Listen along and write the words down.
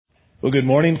Well, good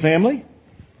morning, family.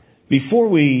 Before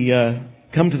we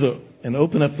come to and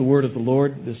open up the Word of the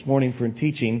Lord this morning for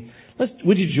teaching,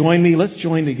 would you join me? Let's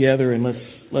join together and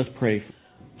let's pray.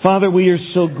 Father, we are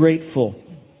so grateful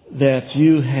that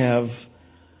you have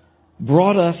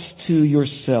brought us to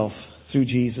yourself through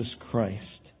Jesus Christ.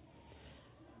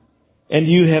 And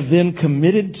you have then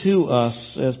committed to us,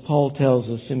 as Paul tells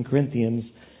us in Corinthians,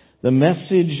 the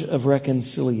message of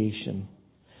reconciliation.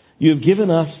 You have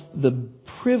given us the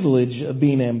privilege of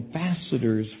being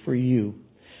ambassadors for you,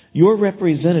 your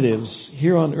representatives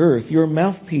here on earth, your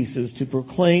mouthpieces to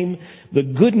proclaim the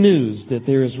good news that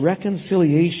there is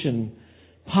reconciliation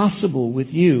possible with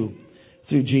you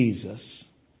through Jesus.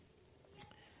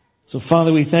 So,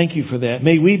 Father, we thank you for that.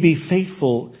 May we be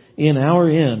faithful in our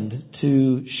end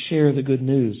to share the good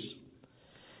news.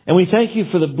 And we thank you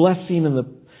for the blessing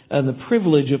and the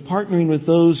privilege of partnering with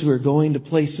those who are going to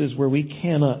places where we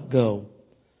cannot go,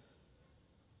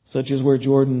 such as where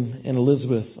Jordan and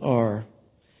Elizabeth are.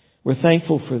 We're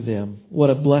thankful for them. What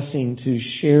a blessing to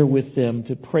share with them,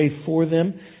 to pray for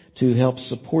them, to help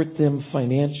support them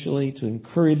financially, to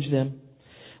encourage them.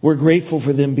 We're grateful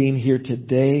for them being here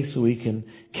today so we can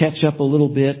catch up a little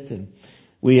bit. And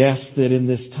we ask that in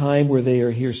this time where they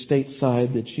are here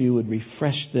stateside that you would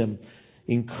refresh them,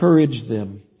 encourage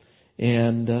them,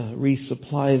 and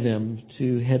resupply them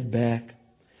to head back.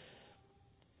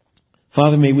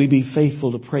 Father, may we be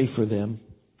faithful to pray for them,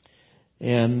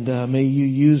 and may you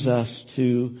use us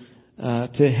to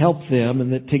help them,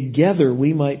 and that together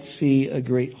we might see a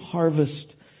great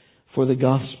harvest for the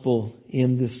gospel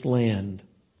in this land.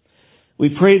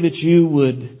 We pray that you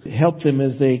would help them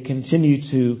as they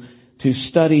continue to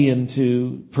study and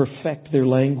to perfect their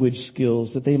language skills,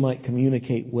 that they might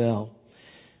communicate well.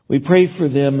 We pray for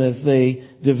them as they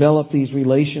develop these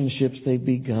relationships they've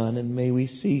begun, and may we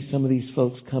see some of these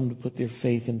folks come to put their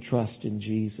faith and trust in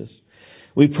Jesus.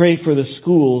 We pray for the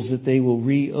schools that they will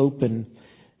reopen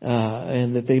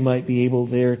and that they might be able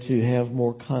there to have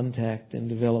more contact and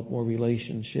develop more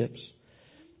relationships.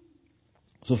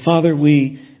 So, Father,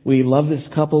 we love this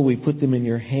couple. We put them in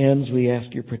your hands. We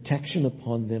ask your protection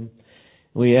upon them.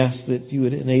 We ask that you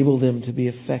would enable them to be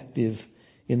effective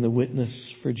in the witness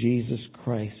for Jesus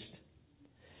Christ.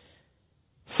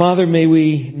 Father, may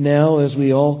we now, as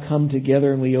we all come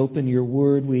together and we open your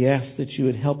word, we ask that you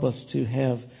would help us to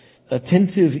have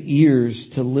attentive ears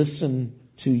to listen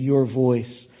to your voice,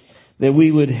 that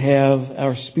we would have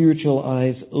our spiritual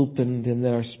eyes opened and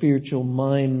that our spiritual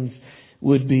minds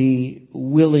would be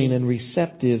willing and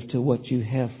receptive to what you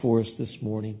have for us this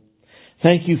morning.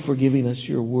 Thank you for giving us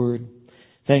your word.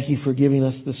 Thank you for giving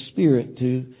us the Spirit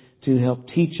to help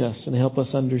teach us and help us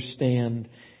understand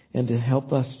and to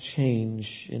help us change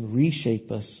and reshape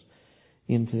us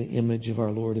into the image of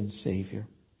our Lord and Savior.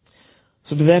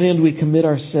 So to that end, we commit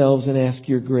ourselves and ask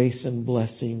your grace and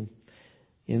blessing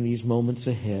in these moments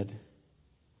ahead.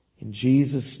 In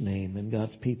Jesus' name, and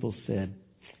God's people said,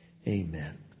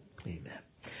 amen. Amen.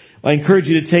 I encourage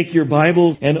you to take your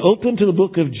Bibles and open to the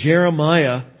book of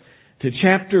Jeremiah, to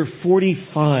chapter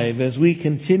 45, as we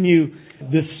continue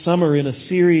this summer in a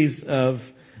series of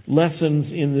lessons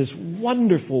in this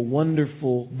wonderful,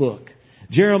 wonderful book.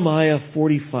 Jeremiah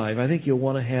 45. I think you'll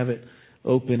want to have it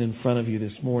open in front of you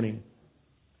this morning.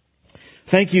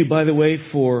 Thank you, by the way,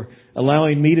 for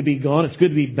allowing me to be gone. It's good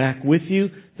to be back with you.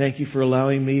 Thank you for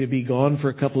allowing me to be gone for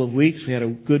a couple of weeks. We had a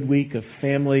good week of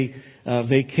family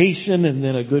vacation and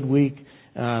then a good week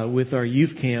with our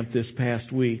youth camp this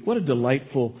past week. What a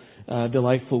delightful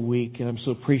week. And I'm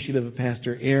so appreciative of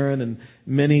Pastor Aaron and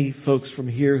many folks from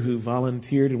here who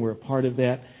volunteered and were a part of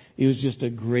that. It was just a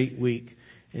great week.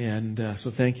 And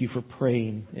so thank you for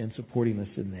praying and supporting us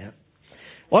in that.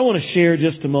 Well, I want to share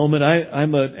just a moment.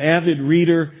 I'm an avid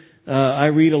reader. I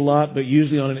read a lot, but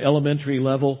usually on an elementary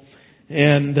level.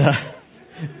 And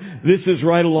this is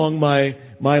right along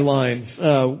my lines.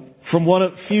 I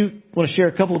want to share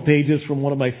a couple of pages from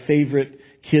one of my favorite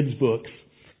kids' books.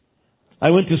 I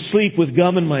went to sleep with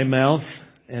gum in my mouth,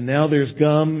 and now there's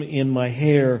gum in my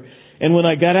hair. And when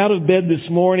I got out of bed this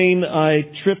morning, I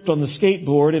tripped on the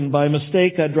skateboard, and by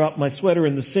mistake, I dropped my sweater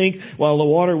in the sink while the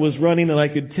water was running, and I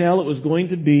could tell it was going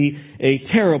to be a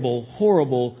terrible,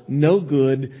 horrible, no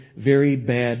good, very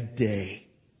bad day.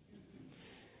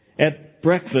 At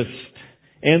breakfast,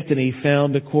 Anthony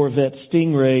found a Corvette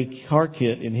Stingray car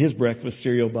kit in his breakfast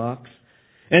cereal box.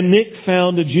 And Nick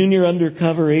found a junior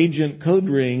undercover agent code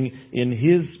ring in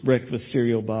his breakfast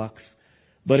cereal box.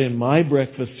 But in my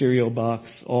breakfast cereal box,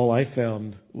 all I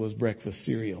found was breakfast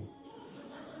cereal.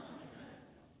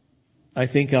 I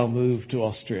think I'll move to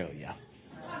Australia.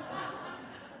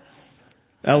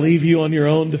 I'll leave you on your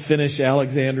own to finish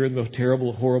Alexander and the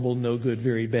terrible, horrible, no good,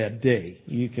 very bad day.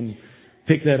 You can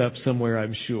pick that up somewhere,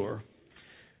 I'm sure.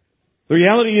 The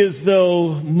reality is,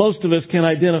 though, most of us can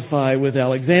identify with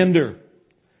Alexander.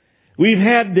 We've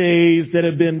had days that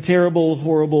have been terrible,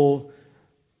 horrible,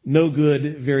 no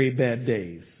good, very bad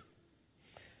days.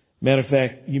 Matter of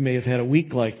fact, you may have had a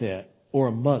week like that, or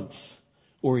a month,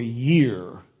 or a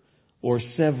year, or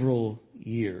several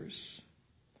years.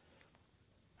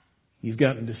 You've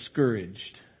gotten discouraged,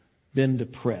 been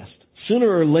depressed. Sooner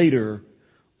or later,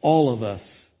 all of us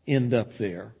end up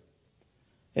there,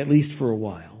 at least for a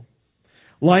while.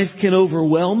 Life can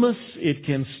overwhelm us, it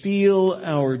can steal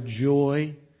our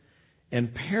joy,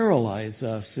 and paralyze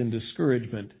us in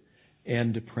discouragement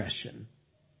and depression.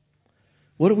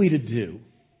 What are we to do?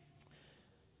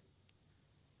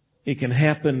 It can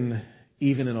happen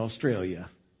even in Australia.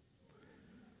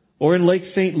 Or in Lake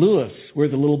St. Louis, where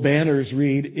the little banners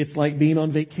read, "It's like being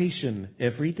on vacation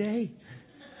every day."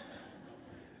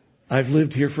 I've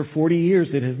lived here for 40 years.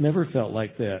 It has never felt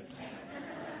like that.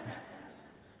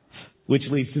 Which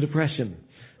leads to depression.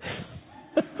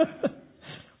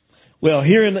 Well,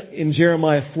 here in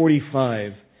Jeremiah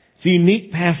 45, it's a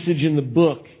unique passage in the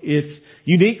book. It's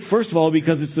unique, first of all,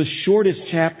 because it's the shortest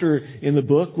chapter in the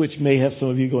book, which may have some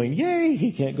of you going, "Yay,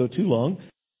 he can't go too long."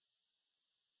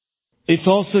 It's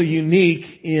also unique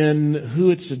in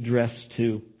who it's addressed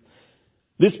to.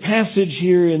 This passage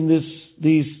here in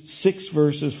these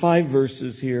 5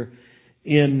 verses here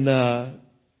in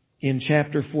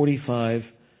chapter 45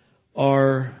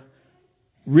 are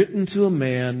written to a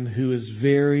man who is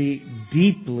very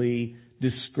deeply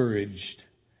discouraged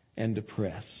and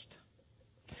depressed.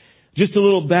 Just a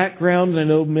little background. I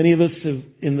know many of us have,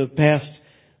 in the past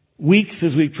weeks,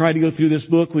 as we've tried to go through this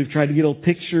book, we've tried to get a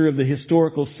picture of the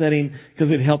historical setting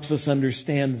because it helps us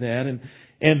understand that.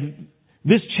 And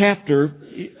this chapter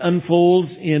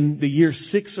unfolds in the year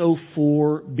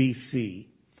 604 BC.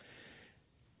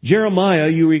 Jeremiah,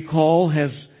 you recall,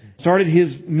 has started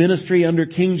his ministry under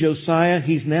King Josiah.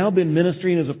 He's now been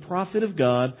ministering as a prophet of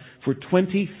God for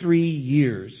 23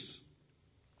 years.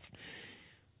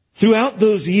 Throughout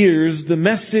those years, the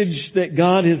message that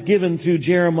God has given through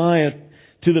Jeremiah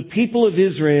to the people of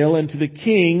Israel and to the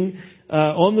king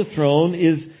on the throne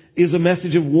is a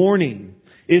message of warning.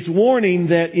 It's warning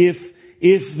that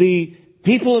if the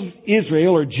people of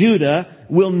Israel or Judah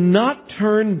will not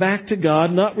turn back to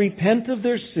God, not repent of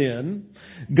their sin,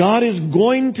 God is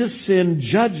going to send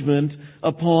judgment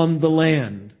upon the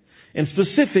land. And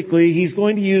specifically, He's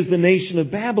going to use the nation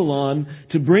of Babylon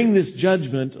to bring this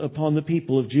judgment upon the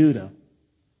people of Judah.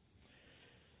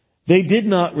 They did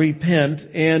not repent,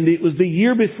 and it was the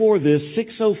year before this,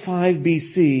 605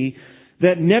 BC,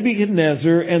 that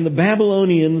Nebuchadnezzar and the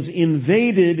Babylonians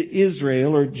invaded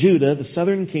Israel, or Judah, the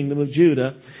southern kingdom of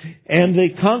Judah, and they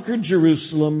conquered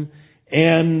Jerusalem,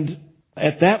 and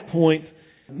at that point,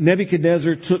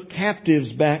 Nebuchadnezzar took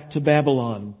captives back to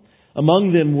Babylon.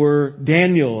 Among them were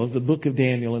Daniel, of the book of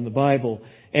Daniel in the Bible,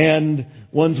 and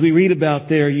ones we read about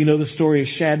there, you know the story of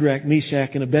Shadrach,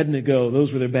 Meshach, and Abednego.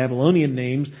 Those were their Babylonian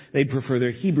names. They'd prefer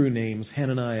their Hebrew names,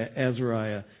 Hananiah,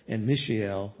 Azariah, and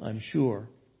Mishael, I'm sure.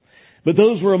 But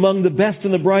those were among the best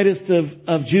and the brightest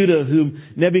of Judah, whom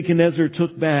Nebuchadnezzar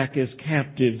took back as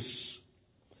captives.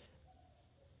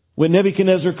 When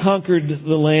Nebuchadnezzar conquered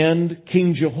the land,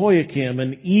 King Jehoiakim,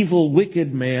 an evil,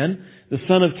 wicked man, the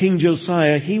son of King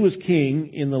Josiah, he was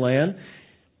king in the land.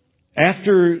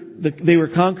 After they were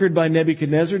conquered by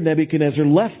Nebuchadnezzar, Nebuchadnezzar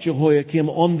left Jehoiakim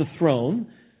on the throne,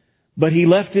 but he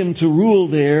left him to rule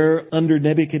there under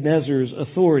Nebuchadnezzar's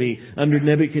authority, under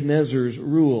Nebuchadnezzar's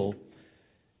rule.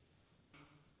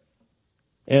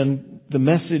 And the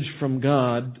message from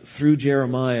God through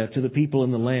Jeremiah to the people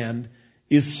in the land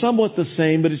is somewhat the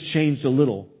same, but it's changed a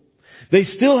little. They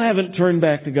still haven't turned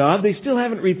back to God. They still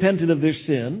haven't repented of their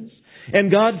sins. And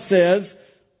God says,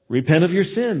 repent of your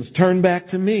sins, turn back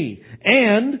to me,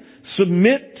 and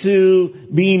submit to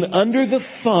being under the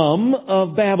thumb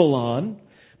of Babylon,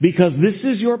 because this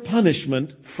is your punishment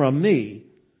from me.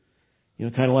 You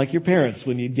know, kind of like your parents,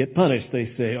 when you get punished,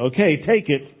 they say, okay, take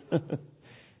it.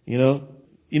 You know,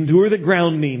 endure the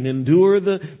grounding, endure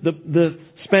the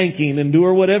spanking,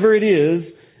 endure whatever it is.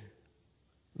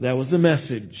 That was the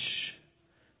message.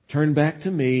 Turn back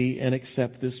to me and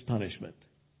accept this punishment.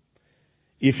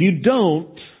 If you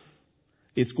don't,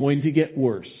 it's going to get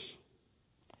worse.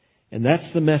 And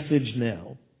that's the message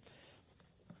now.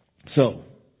 So,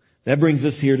 that brings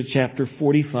us here to chapter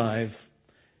 45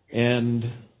 and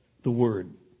the Word.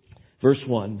 Verse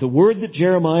 1. The word that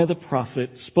Jeremiah the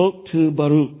prophet spoke to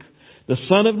Baruch, the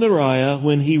son of Neriah,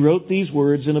 when he wrote these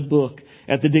words in a book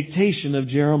at the dictation of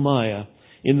Jeremiah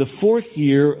in the 4th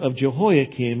year of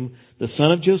Jehoiakim, the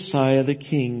son of Josiah, the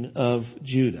king of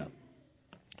Judah.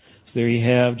 So there you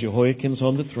have Jehoiakim's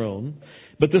on the throne.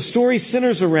 But the story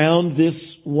centers around this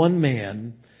one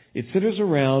man. It centers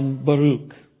around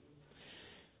Baruch.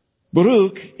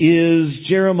 Baruch is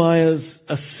Jeremiah's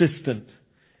assistant.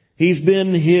 He's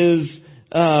been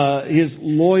his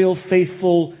loyal,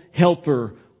 faithful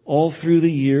helper all through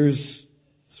the years,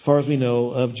 as far as we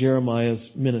know, of Jeremiah's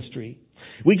ministry.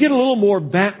 We get a little more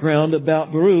background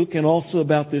about Baruch and also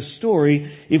about this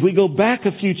story if we go back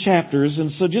a few chapters.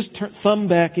 And so just thumb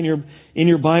back in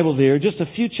your Bible there, just a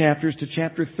few chapters to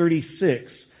chapter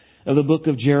 36 of the book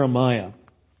of Jeremiah.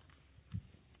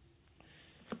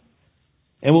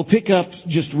 And we'll pick up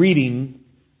just reading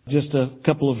just a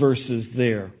couple of verses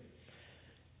there.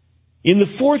 In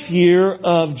the 4th year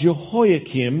of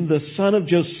Jehoiakim, the son of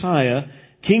Josiah,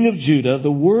 king of Judah, the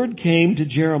word came to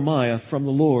Jeremiah from the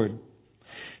Lord.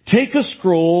 Take a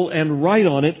scroll and write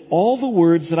on it all the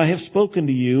words that I have spoken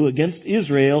to you against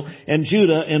Israel and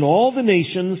Judah and all the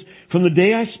nations from the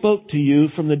day I spoke to you,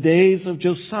 from the days of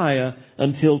Josiah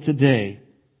until today.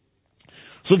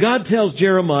 So God tells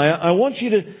Jeremiah, I want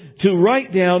you to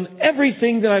write down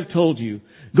everything that I've told you,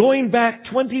 going back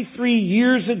 23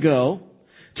 years ago,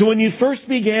 to when you first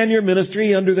began your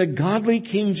ministry under the godly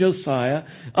King Josiah,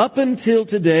 up until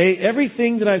today,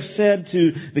 everything that I've said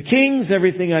to the kings,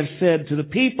 everything I've said to the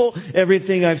people,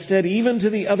 everything I've said even to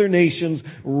the other nations,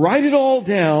 write it all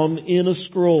down in a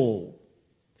scroll.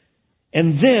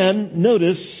 And then,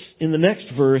 notice in the next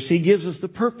verse, he gives us the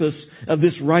purpose of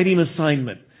this writing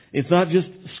assignment. It's not just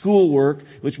schoolwork,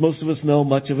 which most of us know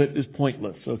much of it is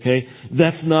pointless, okay?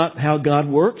 That's not how God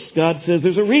works. God says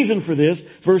there's a reason for this.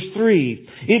 Verse 3,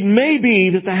 it may be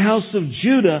that the house of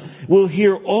Judah will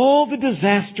hear all the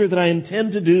disaster that I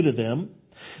intend to do to them,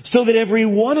 so that every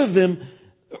one of them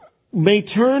may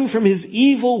turn from his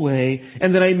evil way,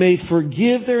 and that I may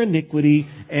forgive their iniquity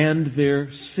and their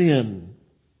sin.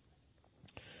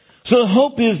 So the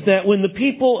hope is that when the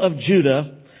people of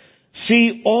Judah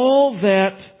see all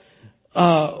that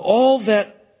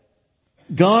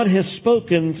God has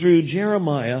spoken through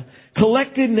Jeremiah,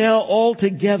 collected now all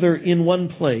together in one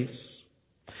place,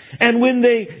 and when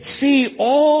they see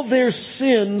all their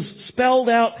sins spelled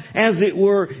out, as it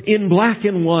were, in black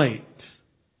and white,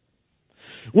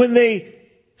 when they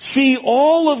see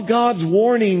all of God's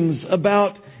warnings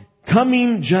about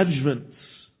coming judgments,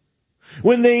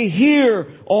 when they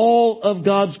hear all of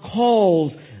God's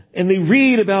calls, and they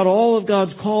read about all of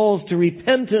God's calls to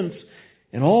repentance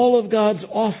and all of God's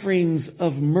offerings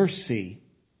of mercy,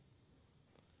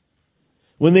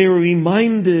 when they are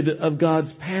reminded of God's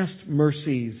past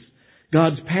mercies,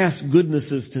 God's past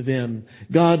goodnesses to them,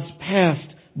 God's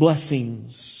past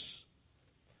blessings,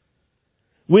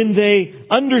 when they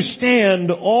understand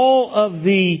all of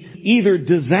the either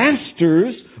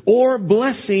disasters or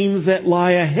blessings that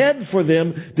lie ahead for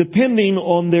them, depending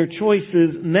on their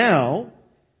choices now,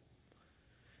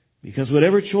 because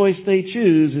whatever choice they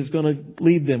choose is going to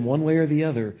lead them one way or the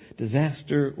other,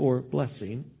 disaster or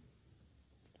blessing.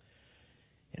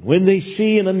 And when they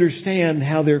see and understand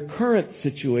how their current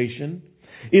situation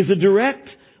is a direct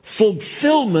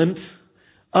fulfillment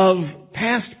of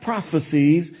past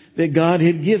prophecies that God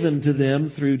had given to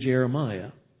them through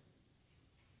Jeremiah,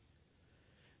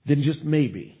 then just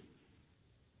maybe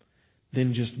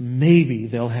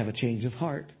they'll have a change of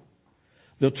heart.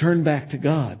 They'll turn back to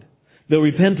God. They'll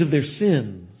repent of their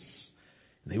sins.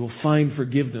 They will find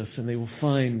forgiveness and they will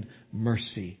find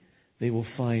mercy. They will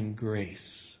find grace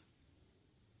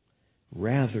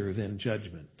rather than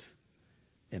judgment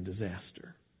and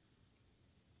disaster.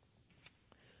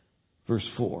 Verse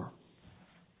 4.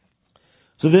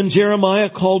 So then Jeremiah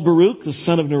called Baruch, the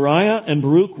son of Neriah, and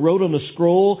Baruch wrote on a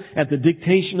scroll at the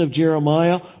dictation of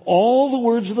Jeremiah all the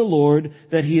words of the Lord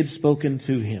that he had spoken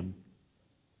to him.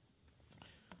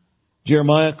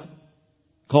 Jeremiah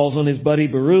calls on his buddy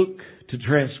Baruch to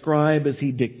transcribe as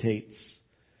he dictates.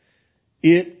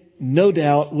 It, no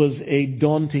doubt, was a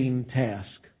daunting task.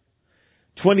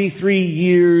 23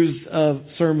 years of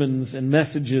sermons and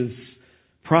messages,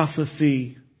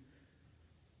 prophecy,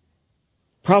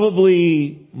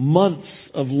 probably months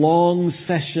of long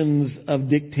sessions of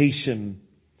dictation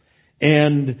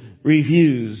and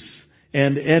reviews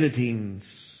and editings.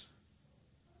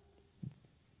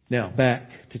 Now, back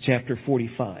to chapter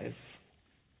 45.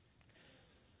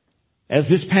 As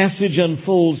this passage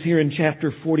unfolds here in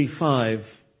chapter 45,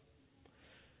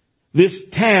 this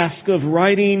task of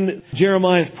writing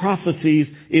Jeremiah's prophecies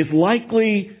is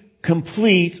likely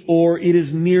complete or it is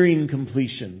nearing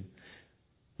completion.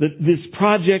 This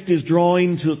project is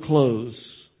drawing to a close.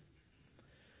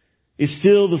 is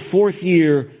still the fourth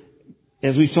year,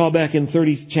 as we saw back in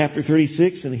chapter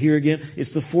 36, and here again,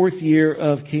 it's the fourth year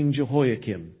of King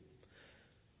Jehoiakim.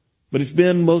 But it's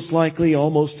been most likely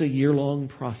almost a year-long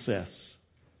process.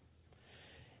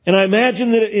 And I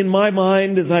imagine that in my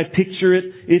mind, as I picture it,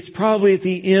 it's probably at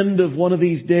the end of one of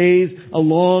these days, a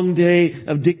long day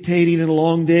of dictating and a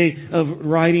long day of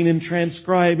writing and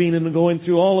transcribing and going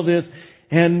through all of this.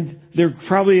 And they're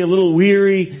probably a little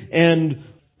weary, and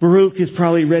Baruch is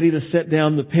probably ready to set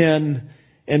down the pen.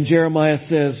 And Jeremiah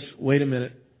says, wait a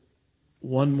minute,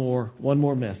 one more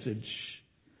message.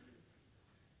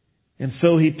 And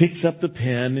so he picks up the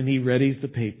pen and he readies the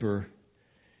paper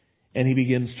and he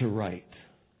begins to write.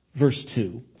 Verse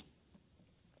 2.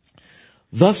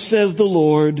 Thus says the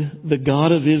Lord, the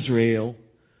God of Israel,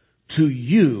 to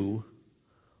you,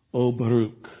 O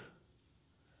Baruch.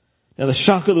 Now the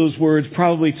shock of those words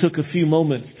probably took a few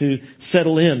moments to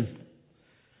settle in.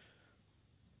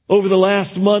 Over the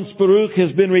last months, Baruch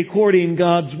has been recording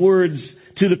God's words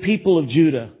to the people of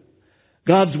Judah.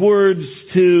 God's words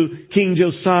to King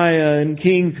Josiah and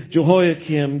King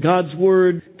Jehoiakim. God's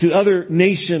word to other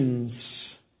nations.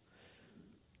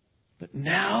 But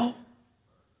now,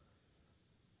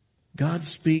 God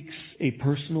speaks a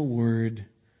personal word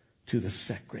to the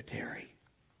secretary.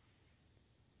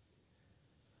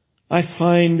 I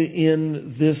find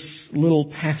in this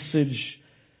little passage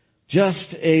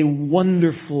just a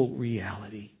wonderful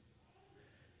reality.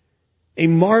 A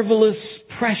marvelous,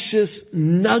 precious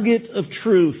nugget of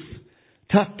truth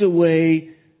tucked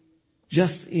away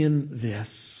just in this.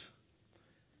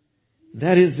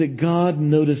 That is that God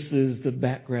notices the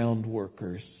background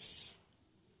workers.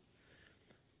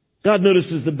 God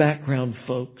notices the background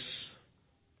folks.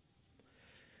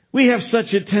 We have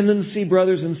such a tendency,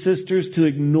 brothers and sisters, to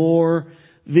ignore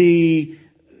the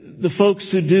folks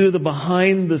who do the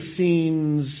behind the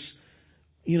scenes,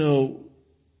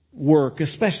 work,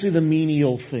 especially the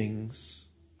menial things.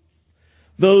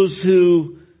 Those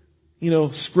who,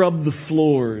 scrub the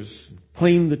floors,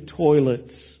 clean the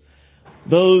toilets,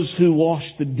 those who wash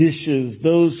the dishes,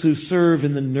 those who serve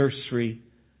in the nursery.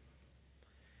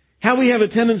 How we have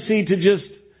a tendency to just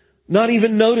not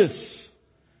even notice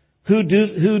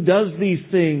who does these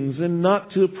things and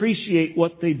not to appreciate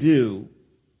what they do.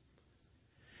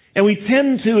 And we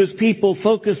tend to, as people,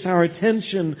 focus our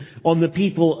attention on the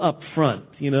people up front.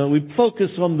 We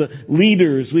focus on the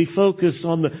leaders. We focus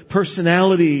on the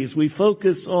personalities. We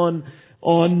focus on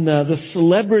the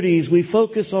celebrities. We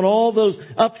focus on all those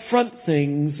upfront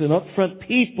things and upfront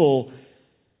people.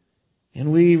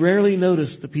 And we rarely notice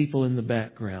the people in the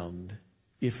background,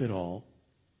 if at all.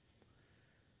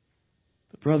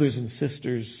 But brothers and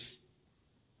sisters,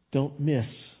 don't miss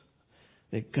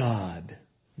that God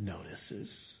notices.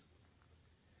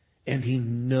 And He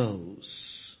knows.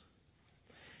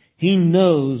 He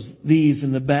knows these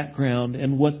in the background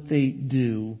and what they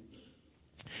do.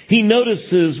 He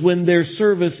notices when their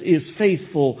service is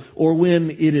faithful or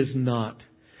when it is not.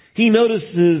 He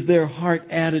notices their heart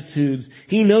attitudes.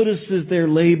 He notices their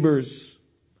labors.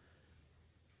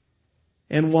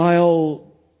 And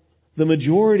while the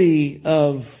majority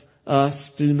of us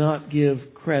do not give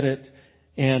credit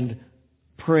and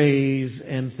praise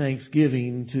and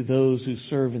thanksgiving to those who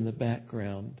serve in the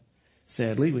background,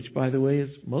 sadly, which by the way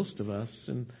is most of us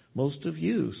and most of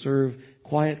you serve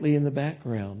quietly in the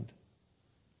background.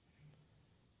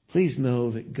 Please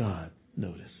know that God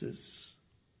notices.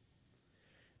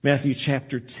 Matthew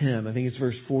chapter 10, I think it's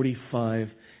verse 45,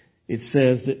 it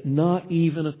says that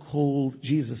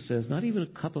Jesus says, not even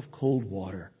a cup of cold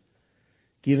water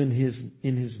given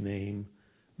in His name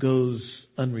goes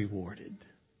unrewarded,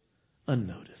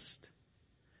 unnoticed.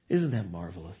 Isn't that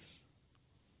marvelous?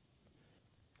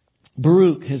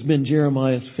 Baruch has been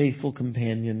Jeremiah's faithful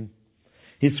companion,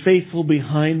 his faithful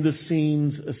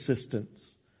behind-the-scenes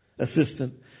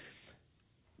assistant.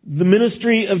 The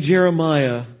ministry of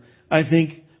Jeremiah, I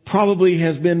think, probably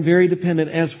has been very dependent,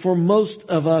 as for most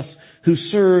of us who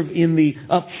serve in the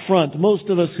upfront, most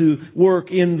of us who work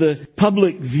in the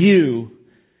public view.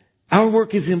 Our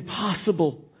work is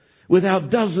impossible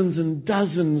without dozens and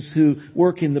dozens who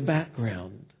work in the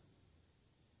background,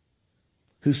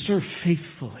 who serve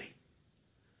faithfully.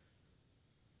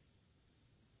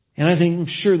 And I'm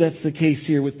sure that's the case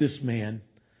here with this man.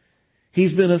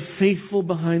 He's been a faithful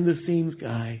behind-the-scenes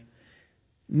guy.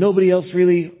 Nobody else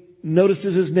really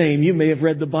notices his name. You may have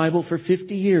read the Bible for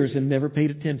 50 years and never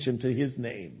paid attention to his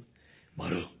name,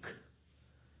 Baruch.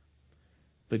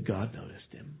 But God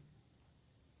noticed him.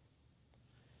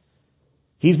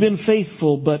 He's been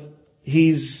faithful, but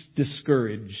he's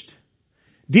discouraged.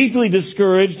 Deeply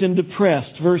discouraged and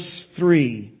depressed. Verse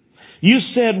 3. You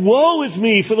said, woe is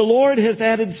me, for the Lord has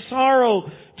added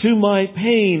sorrow to my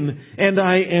pain, and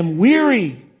I am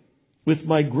weary with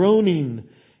my groaning,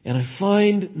 and I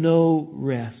find no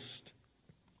rest.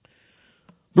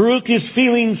 Baruch is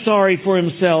feeling sorry for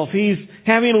himself. He's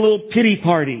having a little pity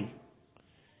party.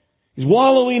 He's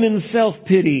wallowing in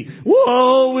self-pity.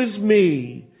 Woe is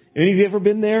me. Any of you ever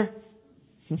been there?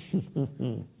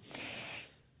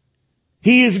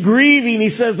 He is grieving.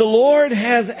 He says, the Lord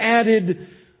has added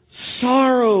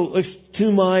sorrow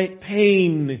to my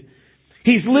pain.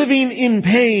 He's living in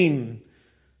pain.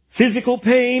 Physical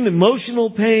pain, emotional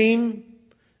pain,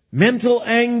 mental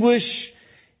anguish.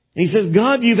 And he says,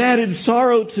 God, you've added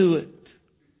sorrow to it.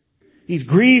 He's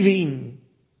grieving.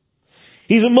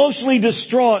 He's emotionally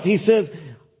distraught. He says,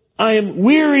 I am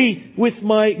weary with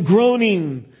my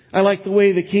groaning. I like the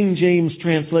way the King James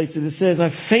translates it. It says, I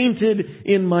fainted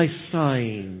in my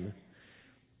sighing.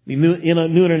 The New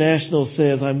International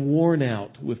says, I'm worn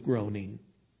out with groaning.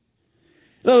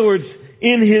 In other words,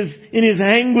 in his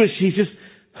anguish, he's just...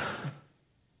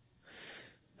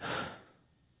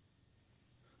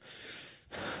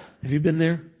 Have you been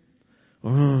there?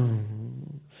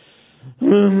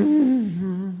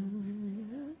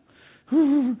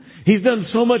 He's done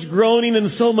so much groaning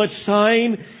and so much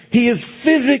sighing. He is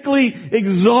physically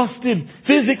exhausted,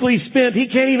 physically spent. He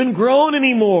can't even groan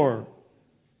anymore.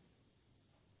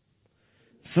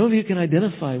 Some of you can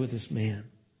identify with this man.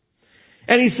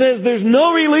 And he says, there's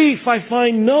no relief. I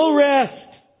find no rest.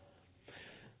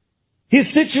 His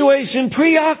situation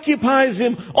preoccupies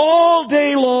him all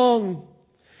day long.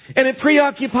 And it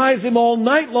preoccupies him all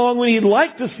night long when he'd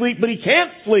like to sleep, but he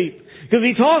can't sleep because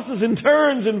he tosses and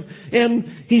turns and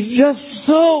he's just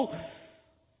so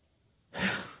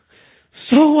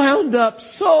wound up,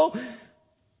 so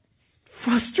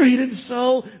frustrated,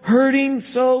 so hurting,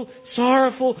 so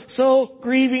sorrowful, so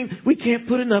grieving. We can't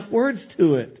put enough words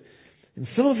to it. And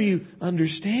some of you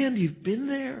understand you've been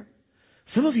there.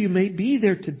 Some of you may be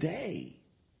there today.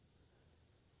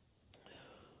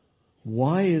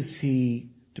 Why is he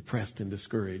depressed and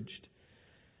discouraged?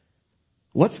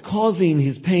 What's causing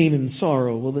his pain and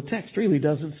sorrow? Well, the text really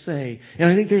doesn't say. And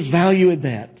I think there's value in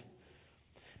that.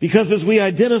 Because as we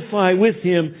identify with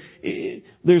him,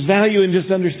 there's value in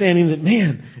just understanding that,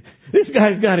 man, this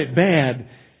guy's got it bad.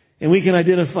 And we can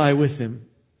identify with him.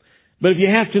 But if you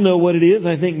have to know what it is,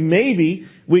 I think maybe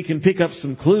we can pick up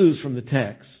some clues from the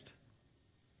text.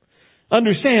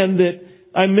 Understand that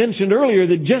I mentioned earlier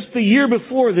that just the year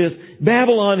before this,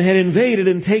 Babylon had invaded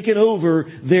and taken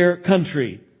over their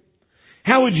country.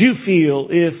 How would you feel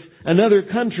if another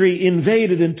country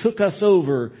invaded and took us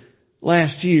over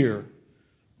last year?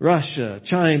 Russia,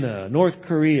 China, North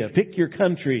Korea, pick your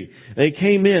country. They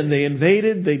came in, they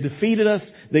invaded, they defeated us,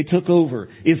 they took over.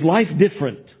 Is life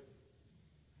different?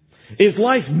 Is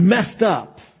life messed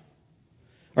up?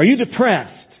 Are you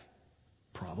depressed?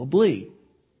 Probably.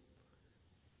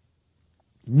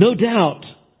 No doubt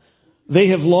they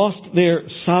have lost their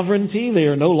sovereignty. They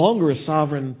are no longer a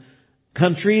sovereign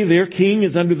country. Their king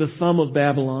is under the thumb of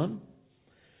Babylon.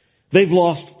 They've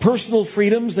lost personal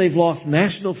freedoms. They've lost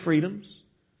national freedoms.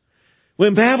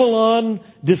 When Babylon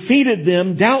defeated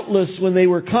them, doubtless when they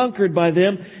were conquered by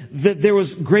them, that there was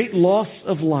great loss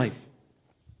of life,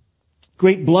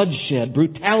 great bloodshed,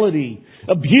 brutality,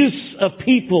 abuse of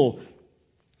people,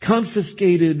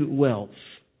 confiscated wealth.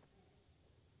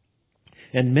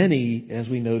 And many, as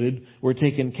we noted, were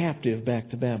taken captive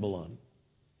back to Babylon.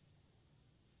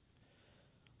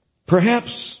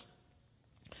 Perhaps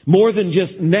more than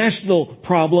just national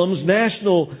problems,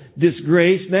 national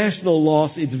disgrace, national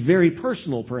loss, it's very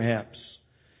personal perhaps.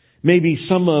 Maybe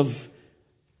some of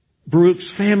Baruch's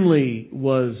family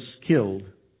was killed.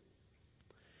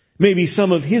 Maybe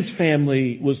some of his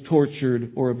family was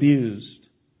tortured or abused.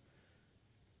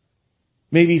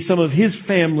 Maybe some of his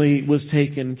family was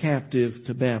taken captive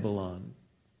to Babylon.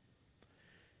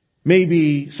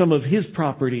 Maybe some of his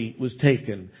property was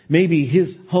taken. Maybe his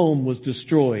home was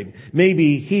destroyed.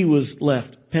 Maybe he was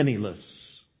left penniless.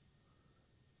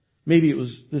 Maybe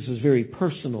this is very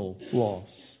personal loss.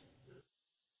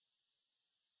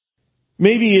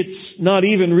 Maybe it's not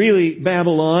even really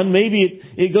Babylon. Maybe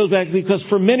it goes back because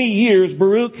for many years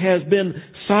Baruch has been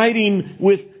siding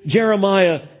with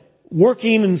Jeremiah,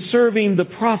 working and serving the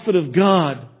prophet of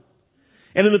God.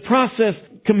 And in the process,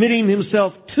 committing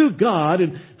himself to God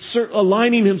and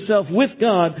aligning himself with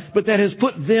God, but that has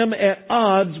put them at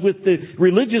odds with the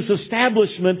religious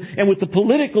establishment and with the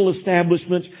political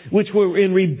establishment, which were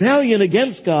in rebellion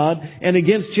against God and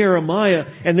against Jeremiah.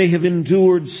 And they have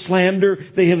endured slander,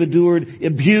 they have endured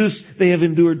abuse, they have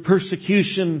endured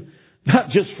persecution,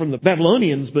 not just from the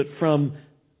Babylonians, but from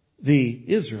the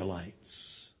Israelites.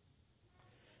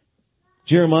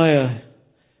 Jeremiah,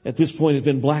 at this point, has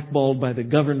been blackballed by the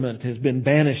government, has been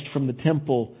banished from the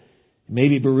temple.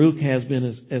 Maybe Baruch has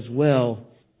been as well,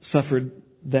 suffered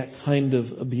that kind of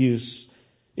abuse.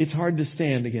 It's hard to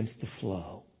stand against the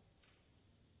flow.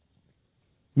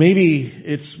 Maybe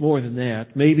it's more than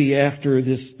that. Maybe after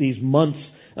these months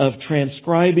of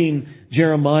transcribing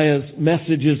Jeremiah's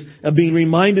messages, of being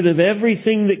reminded of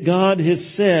everything that God has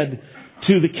said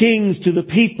to the kings, to the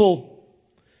people,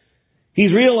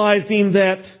 he's realizing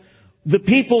that the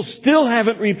people still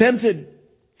haven't repented.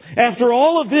 After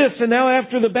all of this, and now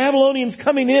after the Babylonians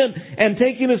coming in and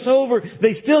taking us over,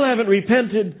 they still haven't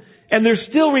repented. And they're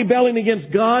still rebelling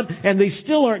against God, and they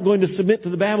still aren't going to submit to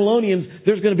the Babylonians.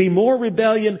 There's going to be more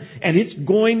rebellion, and it's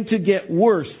going to get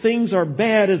worse. Things are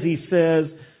bad, as he says.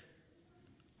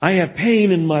 I have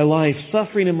pain in my life,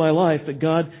 suffering in my life, but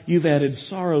God, you've added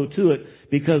sorrow to it,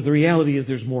 because the reality is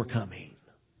there's more coming.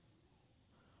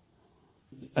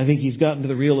 I think he's gotten to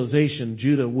the realization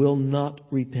Judah will not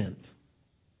repent.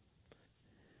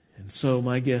 And so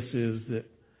my guess is that,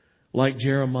 like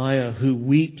Jeremiah, who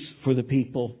weeps for the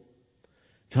people,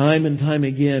 time and time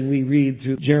again, we read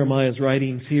through Jeremiah's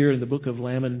writings here in the book of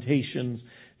Lamentations,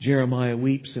 Jeremiah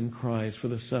weeps and cries for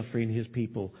the suffering his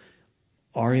people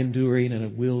are enduring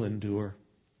and will endure.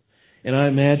 And I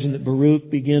imagine that Baruch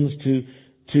begins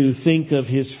to think of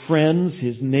his friends,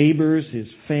 his neighbors, his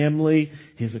family,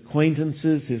 his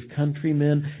acquaintances, his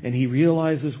countrymen, and he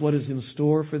realizes what is in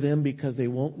store for them because they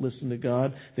won't listen to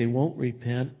God, they won't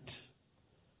repent.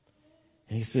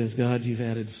 And he says, God, you've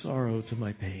added sorrow to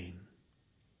my pain.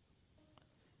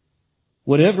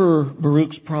 Whatever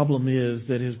Baruch's problem is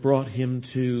that has brought him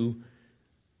to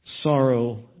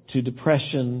sorrow, to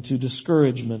depression, to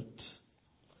discouragement,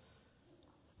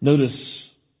 notice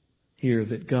here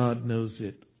that God knows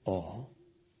it all.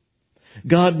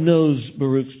 God knows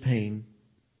Baruch's pain.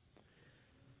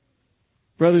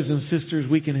 Brothers and sisters,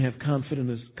 we can have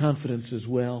confidence as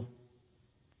well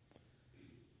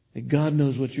that God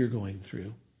knows what you're going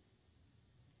through.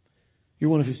 You're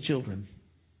one of His children.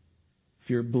 If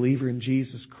you're a believer in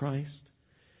Jesus Christ,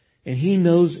 and He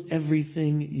knows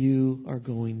everything you are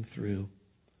going through.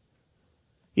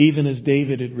 Even as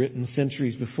David had written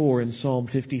centuries before in Psalm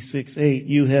 56:8,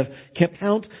 you have kept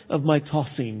count of my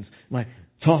tossings, my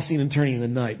tossing and turning in the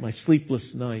night, my sleepless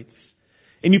nights.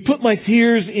 And you put my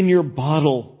tears in your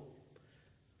bottle.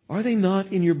 Are they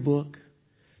not in your book?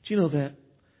 Do you know that?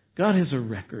 God has a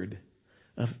record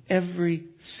of every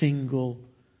single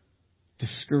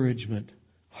discouragement,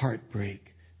 heartbreak,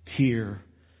 tear,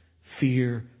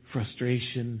 fear,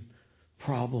 frustration,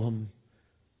 problem.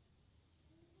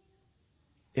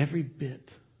 Every bit.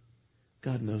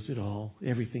 God knows it all.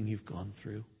 Everything you've gone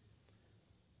through.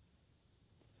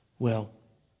 Well,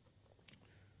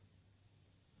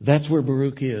 that's where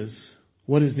Baruch is.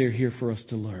 What is there here for us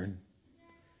to learn?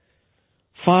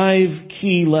 5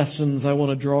 key lessons I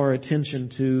want to draw our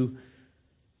attention to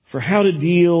for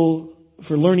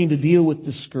learning to deal with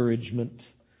discouragement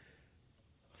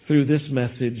through this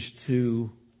message to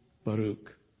Baruch.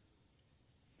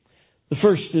 The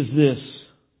first is this.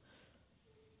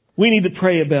 We need to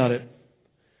pray about it.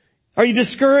 Are you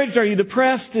discouraged? Are you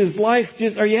depressed?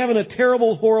 Are you having a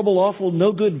terrible, horrible, awful,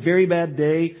 no good, very bad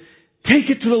day? Take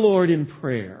it to the Lord in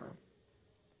prayer.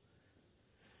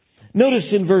 Notice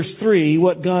in verse 3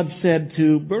 what God said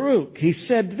to Baruch. He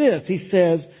said this. He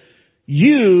says,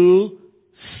 you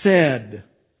said.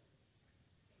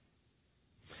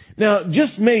 Now,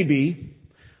 just maybe,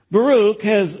 Baruch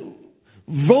has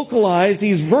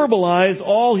he's verbalized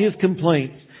all his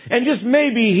complaints. And just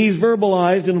maybe he's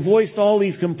verbalized and voiced all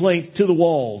these complaints to the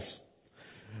walls.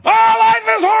 Oh, life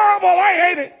is horrible. I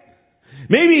hate it.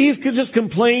 Maybe he's just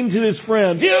complained to his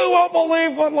friends. You won't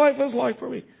believe what life is like for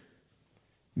me.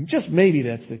 Just maybe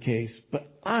that's the case. But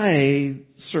I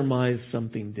surmise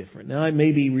something different. Now, I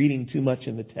may be reading too much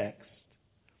in the text.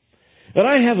 But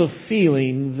I have a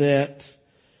feeling that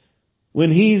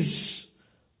when he's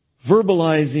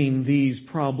verbalizing these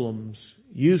problems,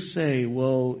 you say,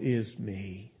 woe is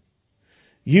me.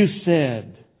 You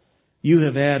said, you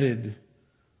have added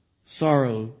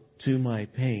sorrow to my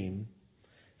pain.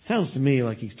 Sounds to me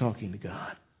like he's talking to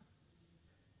God.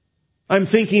 I'm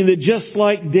thinking that just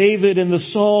like David and the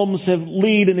Psalms have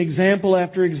lead an example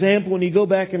after example, when you go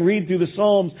back and read through the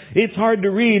Psalms, it's hard to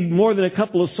read more than a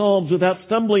couple of Psalms without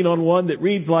stumbling on one that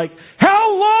reads like,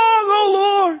 how long, O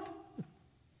Lord?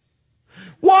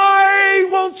 Why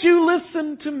won't you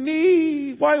listen to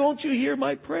me? Why won't you hear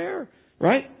my prayer?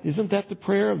 Right? Isn't that the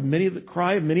prayer of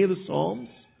cry of many of the Psalms?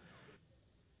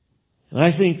 And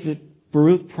I think that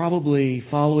Baruch probably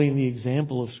following the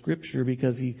example of Scripture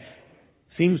because he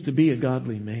seems to be a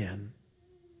godly man.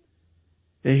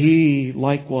 And he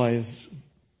likewise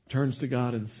turns to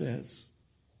God and says,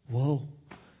 woe's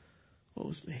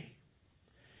me.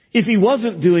 If he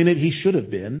wasn't doing it, he should have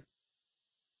been.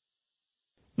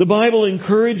 The Bible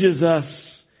encourages us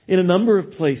in a number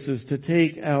of places to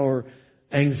take our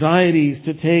anxieties,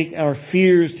 to take our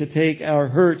fears, to take our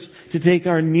hurts, to take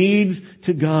our needs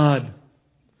to God.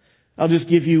 I'll just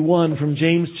give you one from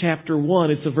James chapter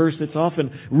 1. It's a verse that's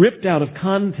often ripped out of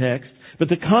context, but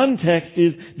the context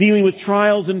is dealing with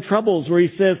trials and troubles, where he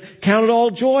says, "Count it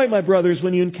all joy, my brothers,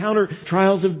 when you encounter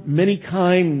trials of many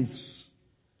kinds."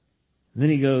 And then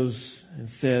he goes and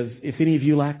says, "If any of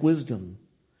you lack wisdom,"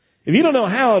 if you don't know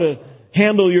how to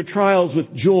handle your trials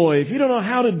with joy, if you don't know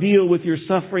how to deal with your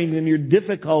suffering and your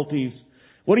difficulties,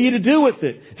 what are you to do with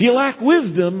it? If you lack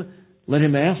wisdom, let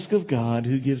him ask of God,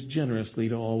 who gives generously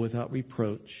to all without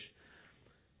reproach.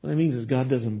 What that means is God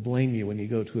doesn't blame you when you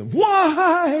go to Him.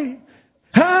 Why?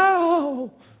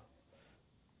 How?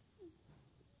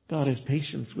 God has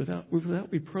patience without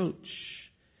reproach.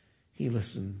 He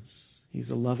listens. He's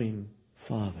a loving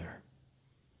Father.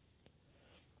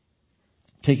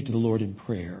 Take it to the Lord in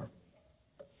prayer.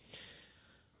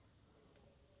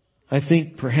 I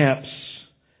think perhaps,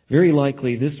 very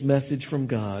likely, this message from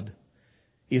God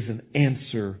is an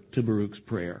answer to Baruch's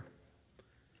prayer.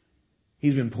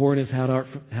 He's been pouring his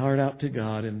heart out to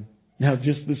God, and now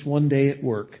just this one day at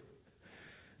work,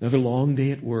 another long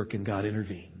day at work, and God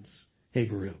intervenes. Hey,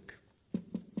 Baruch,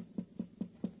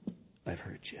 I've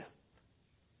heard you.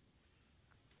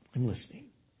 I'm listening.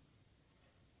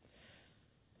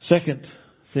 Second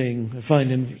thing I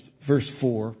find in verse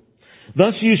 4.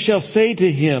 Thus you shall say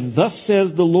to him, thus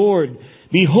says the Lord,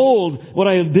 behold, what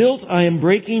I have built I am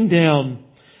breaking down,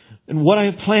 and what I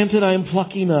have planted I am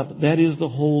plucking up. That is the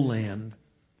whole land.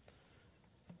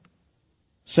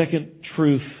 Second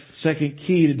truth, second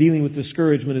key to dealing with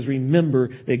discouragement is remember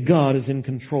that God is in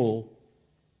control.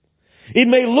 It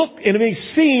may look and it may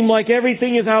seem like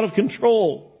everything is out of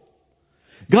control.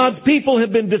 God's people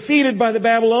have been defeated by the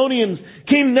Babylonians.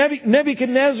 King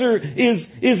Nebuchadnezzar is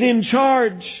in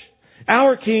charge.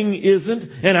 Our king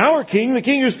isn't. And our king, the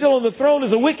king who's still on the throne,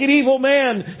 is a wicked, evil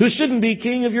man who shouldn't be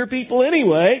king of your people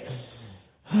anyway,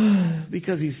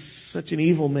 because he's such an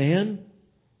evil man.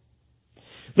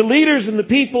 The leaders and the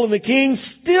people and the king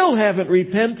still haven't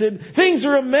repented. Things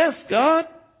are a mess, God.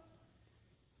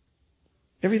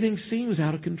 Everything seems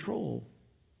out of control.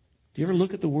 Do you ever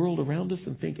look at the world around us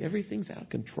and think everything's out of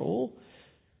control?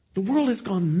 The world has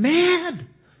gone mad.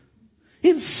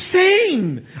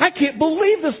 Insane. I can't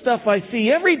believe the stuff I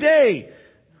see every day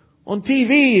on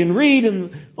TV and read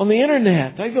on the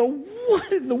internet. I go,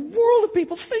 what in the world are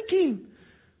people thinking?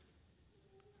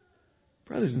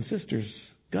 Brothers and sisters,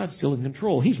 God's still in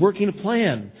control. He's working a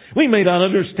plan. We may not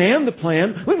understand the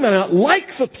plan. We may not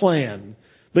like the plan.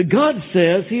 But God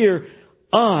says here,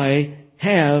 I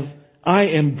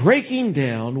am breaking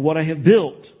down what I have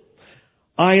built.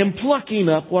 I am plucking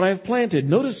up what I have planted.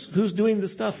 Notice who's doing the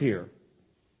stuff here.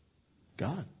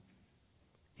 God.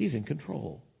 He's in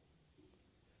control.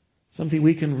 Something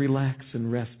we can relax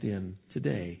and rest in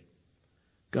today.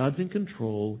 God's in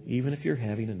control, even if you're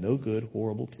having a no good,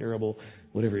 horrible, terrible,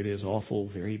 whatever it is, awful,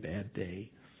 very bad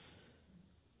day.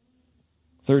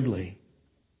 Thirdly,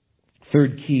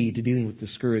 third key to dealing with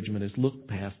discouragement is look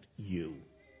past you.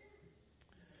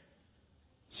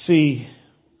 See,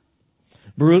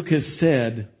 Baruch has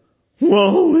said,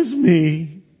 woe is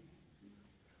me.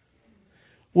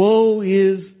 Woe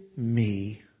is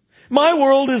me. My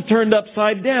world is turned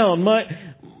upside down.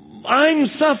 I'm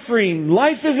suffering.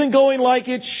 Life isn't going like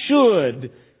it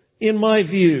should, in my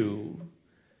view.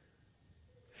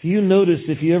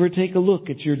 If you ever take a look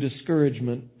at your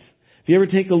discouragement, if you ever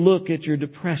take a look at your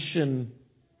depression,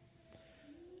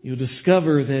 you'll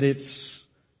discover that it's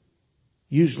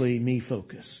usually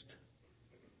me-focused.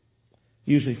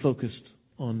 Usually focused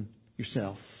on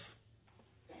yourself.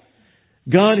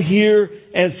 God here,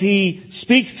 as He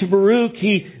speaks to Baruch,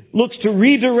 He looks to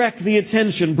redirect the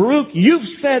attention. Baruch, you've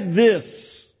said this.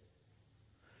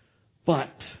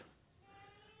 But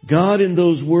God in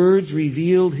those words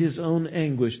revealed His own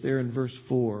anguish there in verse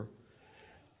 4.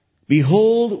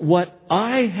 Behold, what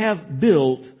I have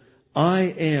built, I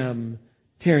am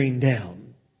tearing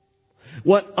down.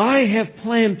 What I have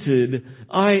planted,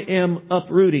 I am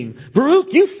uprooting. Baruch,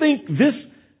 you think this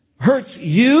hurts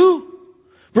you?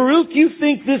 Baruch, you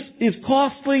think this is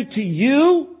costly to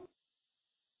you?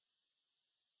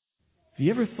 Have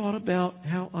you ever thought about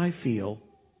how I feel?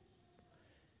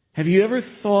 Have you ever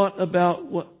thought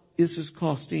about what this is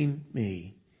costing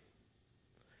me?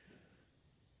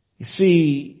 You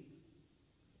see,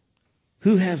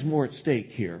 who has more at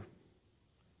stake here?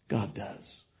 God does.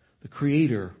 The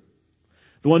Creator.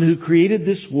 The one who created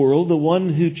this world, the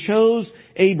one who chose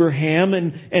Abraham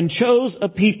and chose a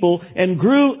people and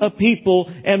grew a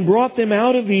people and brought them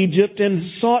out of Egypt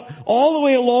and sought all the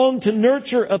way along to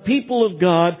nurture a people of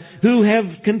God who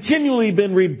have continually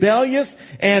been rebellious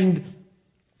and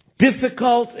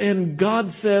difficult, and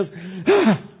God says,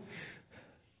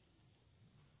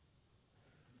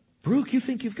 Baruch, you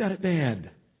think you've got it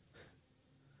bad.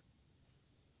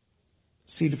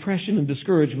 See, depression and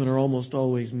discouragement are almost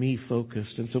always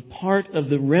me-focused. And so part of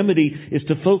the remedy is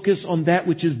to focus on that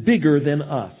which is bigger than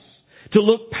us. To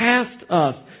look past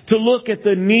us. To look at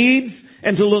the needs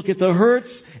and to look at the hurts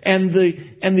and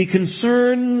the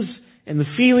concerns and the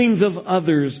feelings of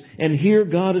others. And here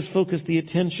God has focused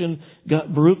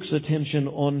Baruch's attention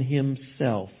on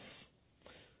himself.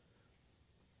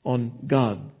 On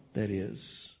God, that is.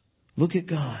 Look at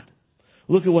God.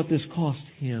 Look at what this cost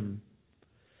him.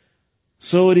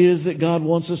 So it is that God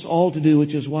wants us all to do,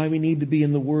 which is why we need to be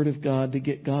in the Word of God to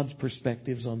get God's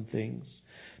perspectives on things.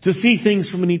 To see things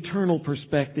from an eternal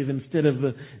perspective instead of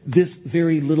this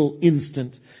very little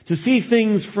instant. To see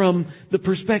things from the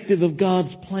perspective of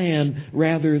God's plan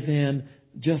rather than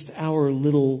just our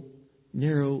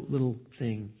narrow little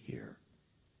thing here.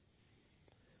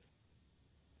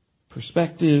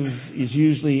 Perspective is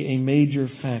usually a major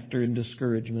factor in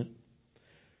discouragement.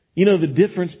 You know, the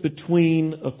difference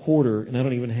between a quarter, and I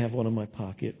don't even have one in my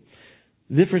pocket,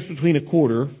 the difference between a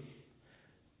quarter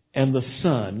and the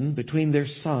sun, between their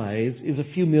size, is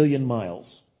a few million miles.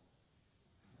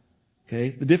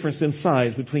 Okay? The difference in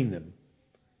size between them.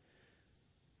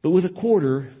 But with a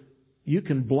quarter, you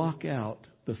can block out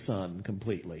the sun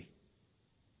completely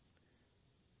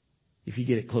if you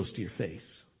get it close to your face.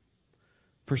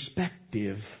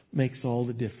 Perspective makes all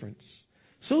the difference.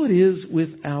 So it is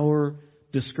with our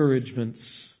discouragements.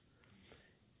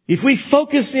 If we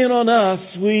focus in on us,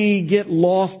 we get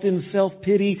lost in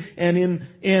self-pity and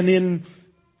in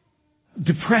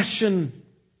depression.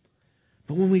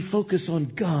 But when we focus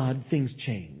on God, things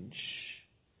change.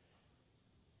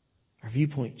 Our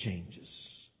viewpoint changes.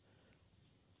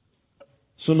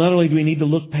 So not only do we need to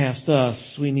look past us,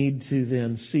 we need to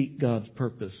then seek God's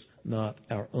purpose, not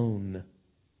our own.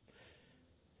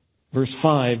 Verse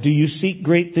 5, do you seek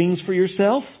great things for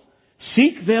yourself?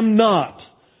 Seek them not.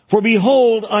 For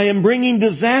behold, I am bringing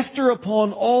disaster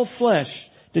upon all flesh,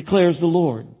 declares the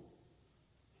Lord.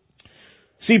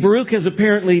 See, Baruch has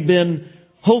apparently been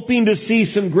hoping to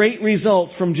see some great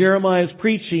results from Jeremiah's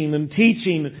preaching and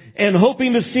teaching, and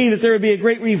hoping to see that there would be a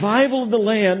great revival of the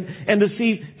land and to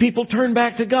see people turn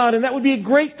back to God. And that would be a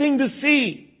great thing to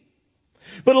see.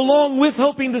 But along with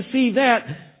hoping to see that,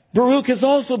 Baruch has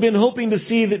also been hoping to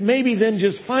see that maybe then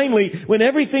just finally, when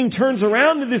everything turns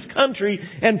around in this country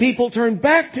and people turn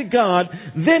back to God,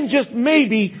 then just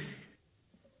maybe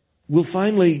we'll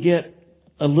finally get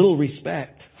a little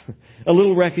respect, a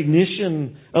little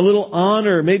recognition, a little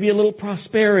honor, maybe a little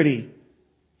prosperity.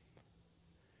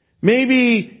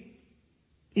 Maybe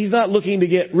he's not looking to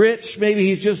get rich.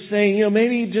 Maybe he's just saying,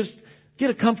 maybe just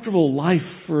get a comfortable life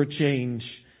for a change.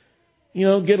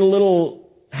 Get a little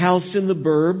house in the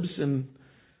burbs and,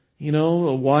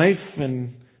 a wife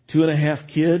and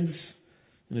 2.5 kids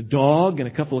and a dog and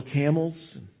a couple of camels.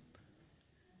 And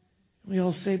we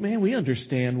all say, man, we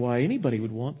understand why anybody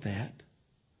would want that.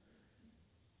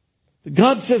 But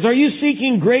God says, are you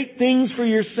seeking great things for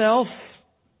yourself?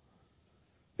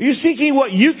 Are you seeking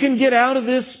what you can get out of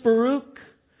this, Baruch?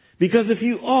 Because if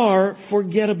you are,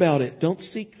 forget about it. Don't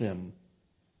seek them.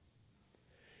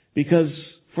 Because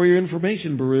for your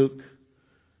information, Baruch,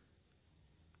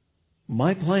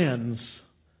 my plans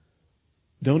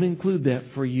don't include that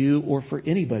for you or for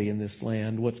anybody in this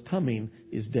land. What's coming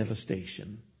is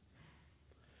devastation.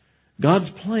 God's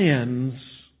plans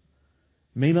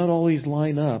may not always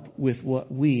line up with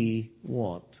what we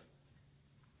want.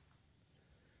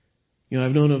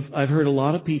 I've heard a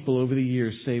lot of people over the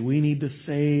years say, we need to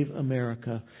save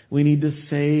America. We need to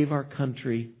save our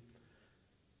country.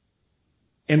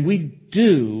 And we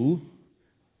do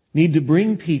need to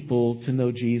bring people to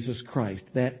know Jesus Christ.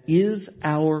 That is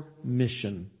our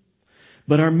mission.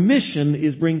 But our mission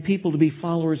is bring people to be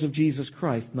followers of Jesus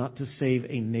Christ, not to save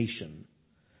a nation.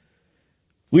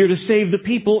 We are to save the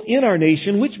people in our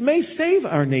nation, which may save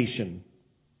our nation.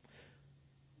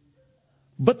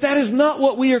 But that is not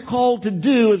what we are called to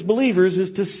do as believers,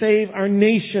 is to save our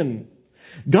nation.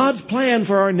 God's plan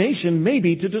for our nation may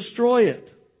be to destroy it.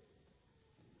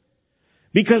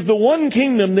 Because the one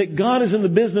kingdom that God is in the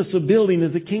business of building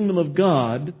is the kingdom of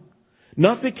God,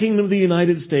 Not the kingdom of the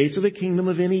United States or the kingdom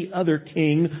of any other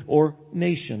king or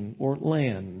nation or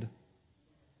land.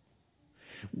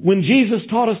 When Jesus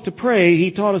taught us to pray,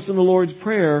 He taught us in the Lord's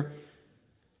Prayer,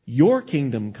 your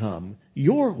kingdom come,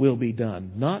 your will be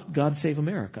done, not God save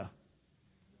America.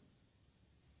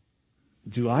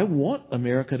 Do I want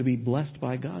America to be blessed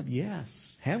by God? Yes.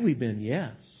 Have we been?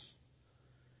 Yes.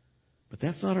 But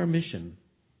that's not our mission.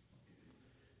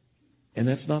 And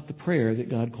that's not the prayer that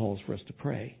God calls for us to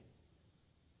pray.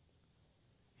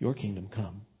 Your kingdom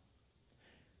come.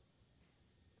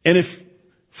 And if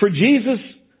for Jesus'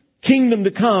 kingdom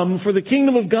to come, for the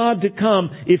kingdom of God to come,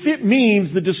 if it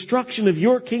means the destruction of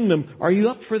your kingdom, are you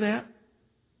up for that?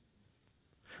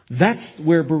 That's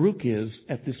where Baruch is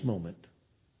at this moment.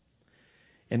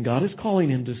 And God is calling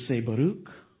him to say, Baruch,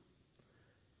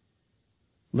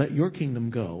 let your kingdom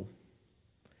go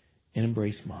and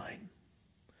embrace mine.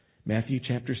 Matthew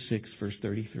chapter 6, verse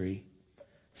 33.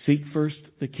 Seek first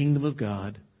the kingdom of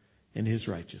God and His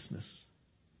righteousness.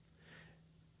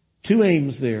 Two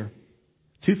aims there.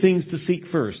 Two things to seek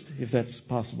first, if that's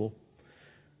possible.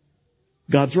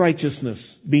 God's righteousness,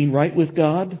 being right with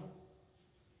God,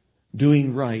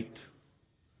 doing right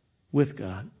with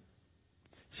God.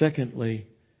 Secondly,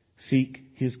 seek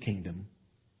His kingdom,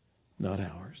 not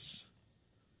ours.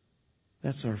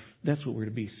 That's what we're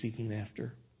to be seeking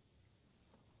after.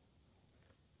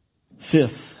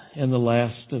 Fifth, and the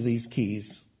last of these keys,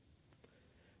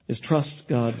 is trust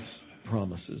God's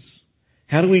promises.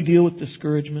 How do we deal with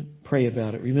discouragement? Pray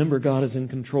about it. Remember, God is in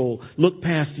control. Look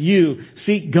past you.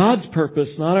 Seek God's purpose,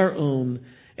 not our own.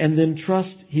 And then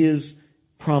trust His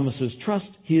promises. Trust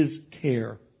His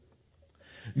care.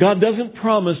 God doesn't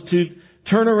promise to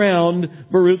turn around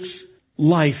Baruch's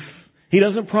life. He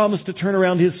doesn't promise to turn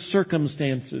around his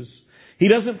circumstances. He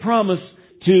doesn't promise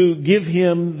to give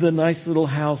him the nice little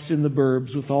house in the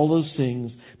burbs with all those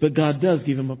things. But God does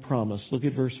give him a promise. Look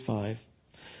at verse 5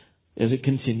 as it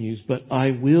continues. But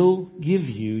I will give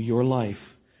you your life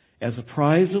as a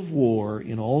prize of war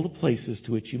in all the places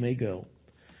to which you may go.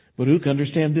 Baruch,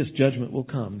 understand this, judgment will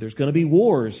come. There's going to be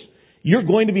wars. You're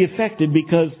going to be affected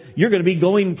because you're going to be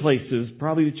going places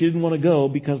probably that you didn't want to go,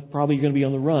 because probably you're going to be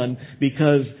on the run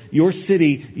because your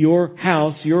city, your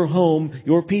house, your home,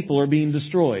 your people are being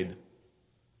destroyed.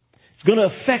 It's going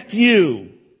to affect you.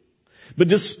 But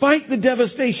despite the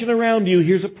devastation around you,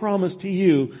 here's a promise to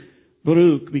you,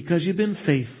 Baruch, because you've been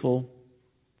faithful,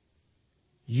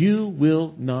 you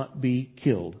will not be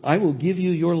killed. I will give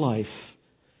you your life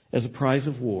as a prize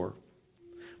of war.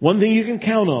 One thing you can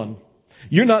count on,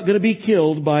 you're not going to be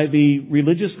killed by the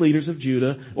religious leaders of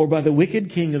Judah or by the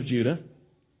wicked king of Judah.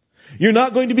 You're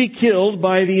not going to be killed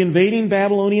by the invading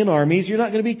Babylonian armies. You're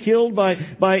not going to be killed by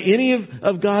any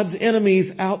of God's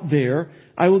enemies out there.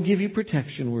 I will give you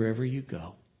protection wherever you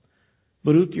go.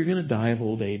 Baruch, you're going to die of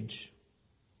old age.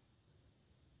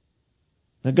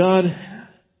 Now, God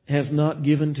has not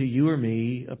given to you or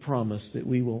me a promise that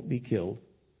we won't be killed.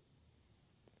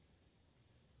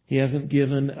 He hasn't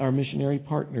given our missionary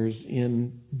partners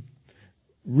in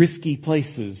risky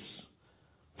places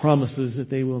promises that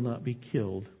they will not be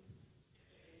killed.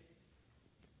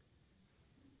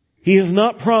 He has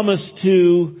not promised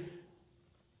to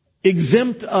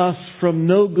exempt us from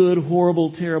no good,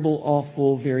 horrible, terrible,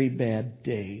 awful, very bad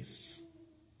days.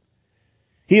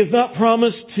 He has not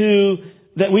promised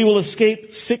that we will escape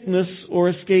sickness or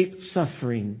escape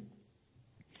suffering.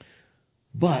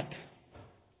 But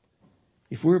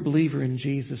if we're a believer in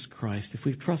Jesus Christ, if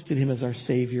we've trusted Him as our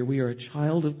Savior, we are a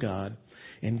child of God,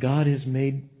 and God has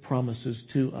made promises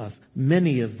to us,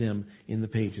 many of them in the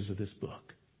pages of this book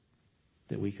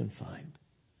that we can find.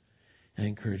 I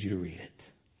encourage you to read it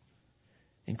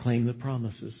and claim the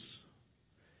promises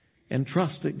and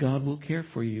trust that God will care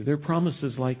for you. There are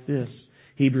promises like this.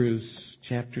 Hebrews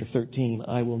chapter 13,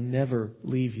 I will never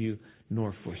leave you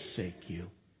nor forsake you.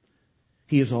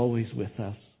 He is always with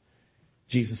us.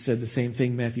 Jesus said the same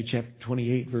thing, Matthew chapter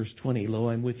 28, verse 20. Lo,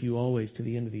 I'm with you always to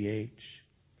the end of the age.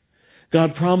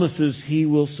 God promises He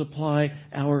will supply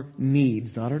our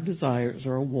needs, not our desires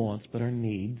or our wants, but our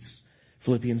needs.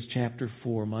 Philippians chapter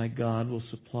 4, my God will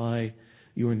supply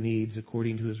your needs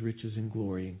according to His riches and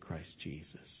glory in Christ Jesus.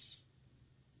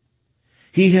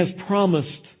 He has promised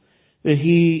that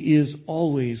He is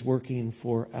always working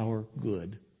for our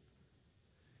good,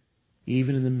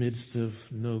 even in the midst of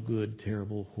no good,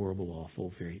 terrible, horrible,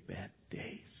 awful, very bad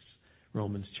days.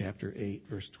 Romans chapter 8,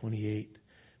 verse 28.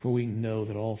 For we know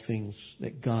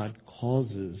that God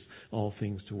causes all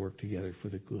things to work together for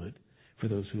the good, for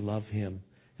those who love Him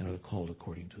and are called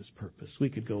according to His purpose. We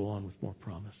could go on with more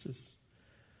promises.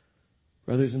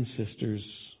 Brothers and sisters,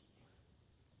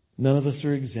 None of us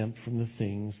are exempt from the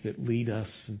things that lead us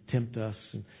and tempt us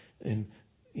and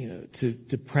to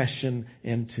depression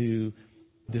and to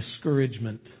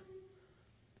discouragement.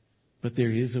 But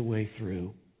there is a way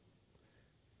through.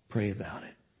 Pray about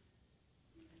it.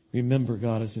 Remember,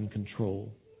 God is in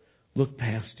control. Look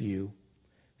past you.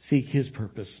 Seek His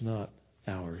purpose, not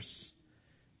ours.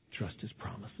 Trust His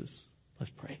promises.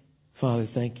 Let's pray. Father,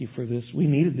 thank you for this. We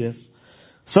needed this.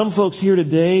 Some folks here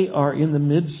today are in the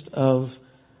midst of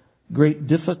great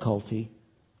difficulty.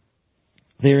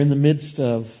 They are in the midst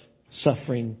of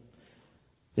suffering.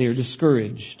 They are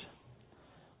discouraged.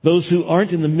 Those who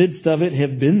aren't in the midst of it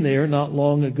have been there not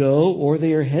long ago, or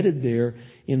they are headed there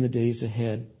in the days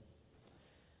ahead.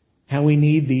 How we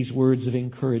need these words of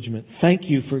encouragement. Thank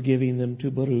you for giving them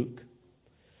to Baruch.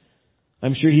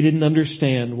 I'm sure he didn't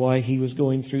understand why he was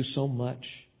going through so much.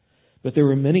 But there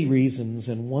were many reasons,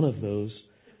 and one of those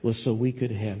was so we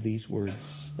could have these words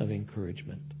of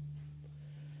encouragement.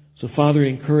 So, Father,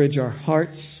 encourage our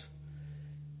hearts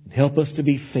and help us to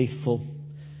be faithful.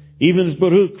 Even as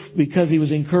Baruch, because he was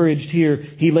encouraged here,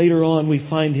 he later on we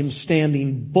find him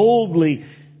standing boldly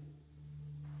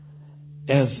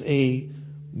as a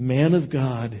man of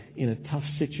God in a tough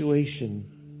situation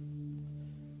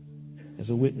as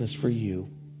a witness for you.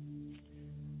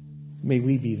 May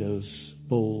we be those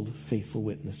bold, faithful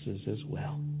witnesses as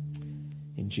well.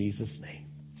 In Jesus' name,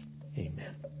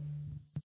 amen.